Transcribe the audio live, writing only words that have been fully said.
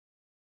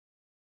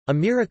A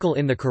miracle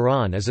in the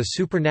Quran is a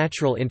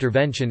supernatural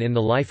intervention in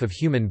the life of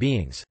human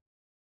beings.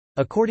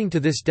 According to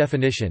this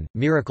definition,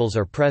 miracles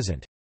are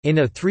present in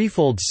a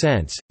threefold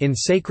sense, in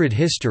sacred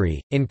history,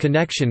 in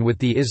connection with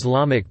the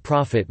Islamic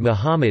prophet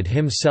Muhammad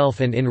himself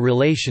and in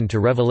relation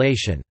to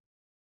revelation.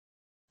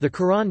 The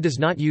Quran does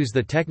not use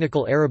the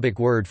technical Arabic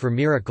word for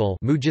miracle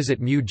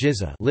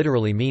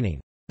literally meaning,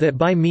 that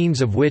by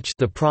means of which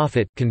the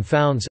prophet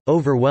confounds,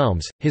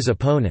 overwhelms, his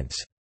opponents.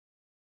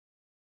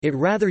 It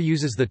rather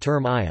uses the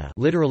term ayah,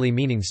 literally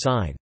meaning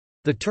sign.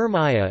 The term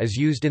ayah is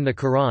used in the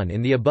Quran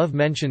in the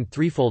above-mentioned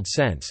threefold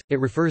sense. It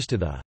refers to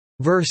the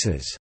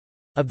verses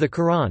of the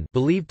Quran,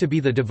 believed to be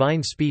the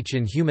divine speech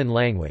in human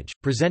language,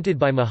 presented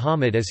by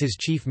Muhammad as his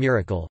chief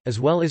miracle,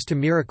 as well as to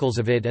miracles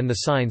of it and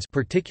the signs,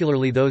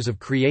 particularly those of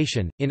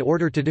creation, in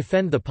order to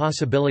defend the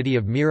possibility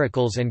of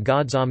miracles and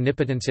God's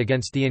omnipotence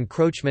against the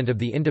encroachment of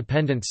the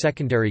independent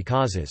secondary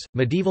causes.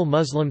 Medieval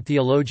Muslim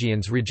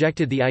theologians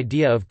rejected the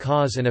idea of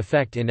cause and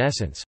effect in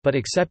essence, but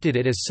accepted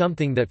it as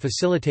something that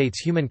facilitates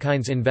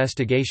humankind's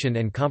investigation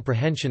and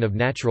comprehension of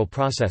natural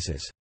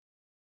processes.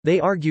 They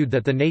argued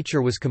that the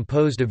nature was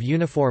composed of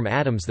uniform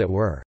atoms that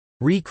were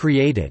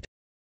recreated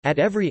at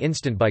every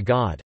instant by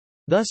God.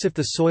 Thus if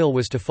the soil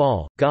was to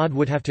fall, God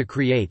would have to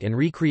create and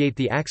recreate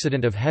the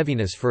accident of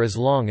heaviness for as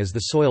long as the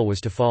soil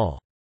was to fall.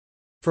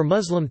 For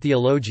Muslim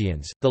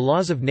theologians, the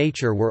laws of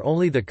nature were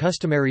only the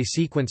customary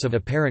sequence of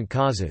apparent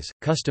causes,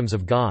 customs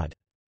of God.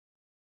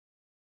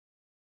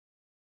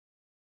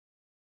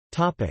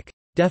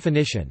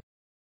 Definition.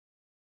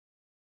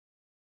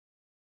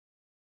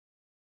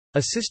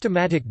 A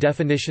systematic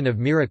definition of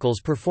miracles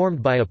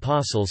performed by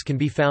apostles can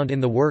be found in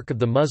the work of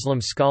the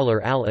Muslim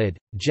scholar Al-Id.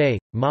 J.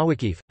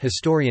 Mawakif,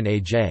 historian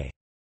A.J.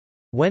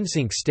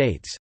 Wensink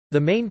states, "The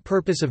main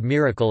purpose of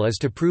miracle is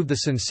to prove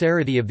the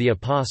sincerity of the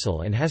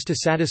apostle and has to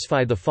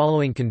satisfy the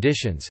following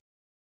conditions.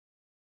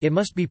 It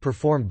must be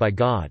performed by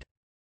God.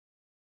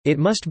 It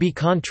must be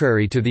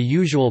contrary to the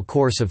usual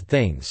course of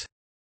things.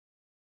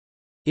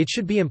 It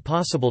should be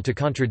impossible to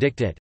contradict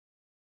it.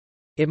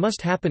 It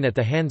must happen at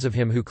the hands of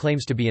him who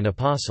claims to be an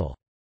apostle.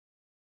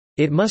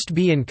 It must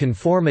be in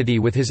conformity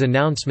with his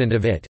announcement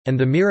of it, and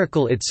the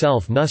miracle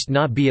itself must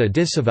not be a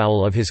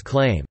disavowal of his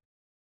claim.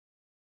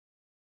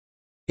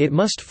 It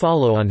must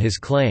follow on his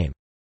claim."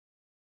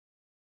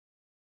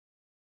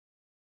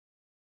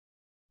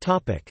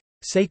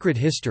 Sacred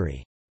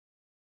history.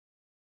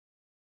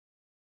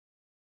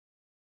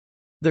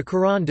 The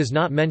Quran does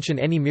not mention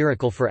any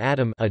miracle for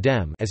Adam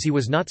as he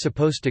was not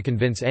supposed to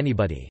convince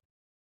anybody.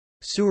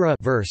 Surah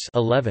verse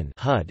 11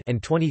 Hud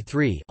and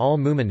 23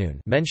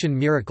 Al-Mu'minun mention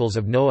miracles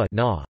of Noah,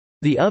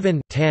 the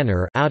oven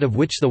tanner out of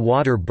which the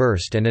water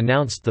burst and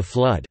announced the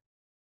flood.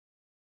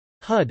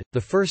 Hud, the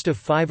first of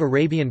 5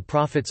 Arabian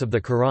prophets of the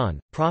Quran,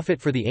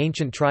 prophet for the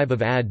ancient tribe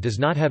of Ad, does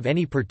not have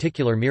any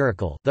particular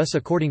miracle, thus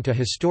according to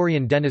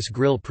historian Dennis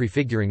Grill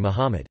prefiguring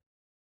Muhammad.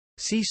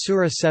 See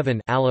Surah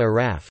 7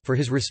 Al-Araf for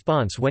his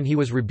response when he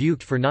was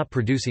rebuked for not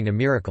producing a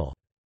miracle.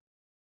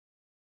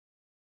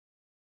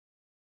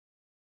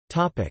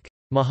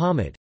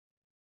 Muhammad.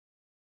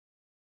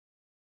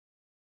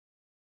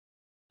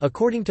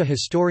 According to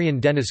historian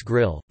Dennis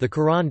Grill, the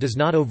Quran does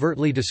not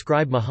overtly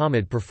describe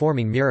Muhammad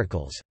performing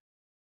miracles.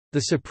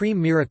 The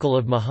supreme miracle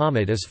of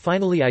Muhammad is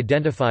finally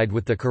identified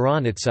with the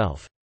Quran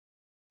itself.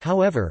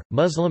 However,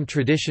 Muslim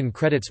tradition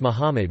credits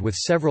Muhammad with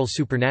several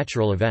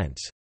supernatural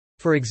events.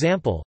 For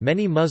example,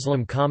 many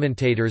Muslim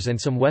commentators and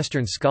some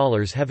Western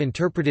scholars have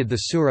interpreted the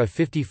Surah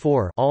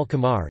 54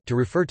 Al-Qamar to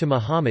refer to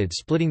Muhammad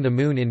splitting the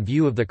moon in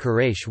view of the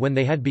Quraysh when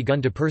they had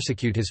begun to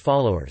persecute his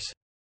followers.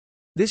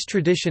 This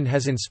tradition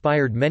has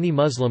inspired many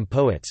Muslim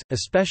poets,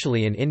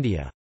 especially in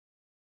India.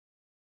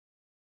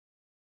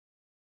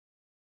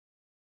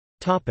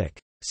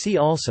 See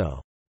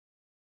also: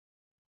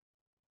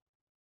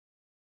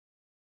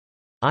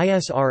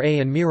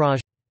 Isra and Miraj.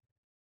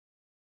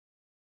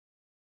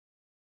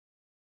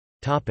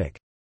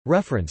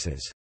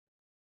 References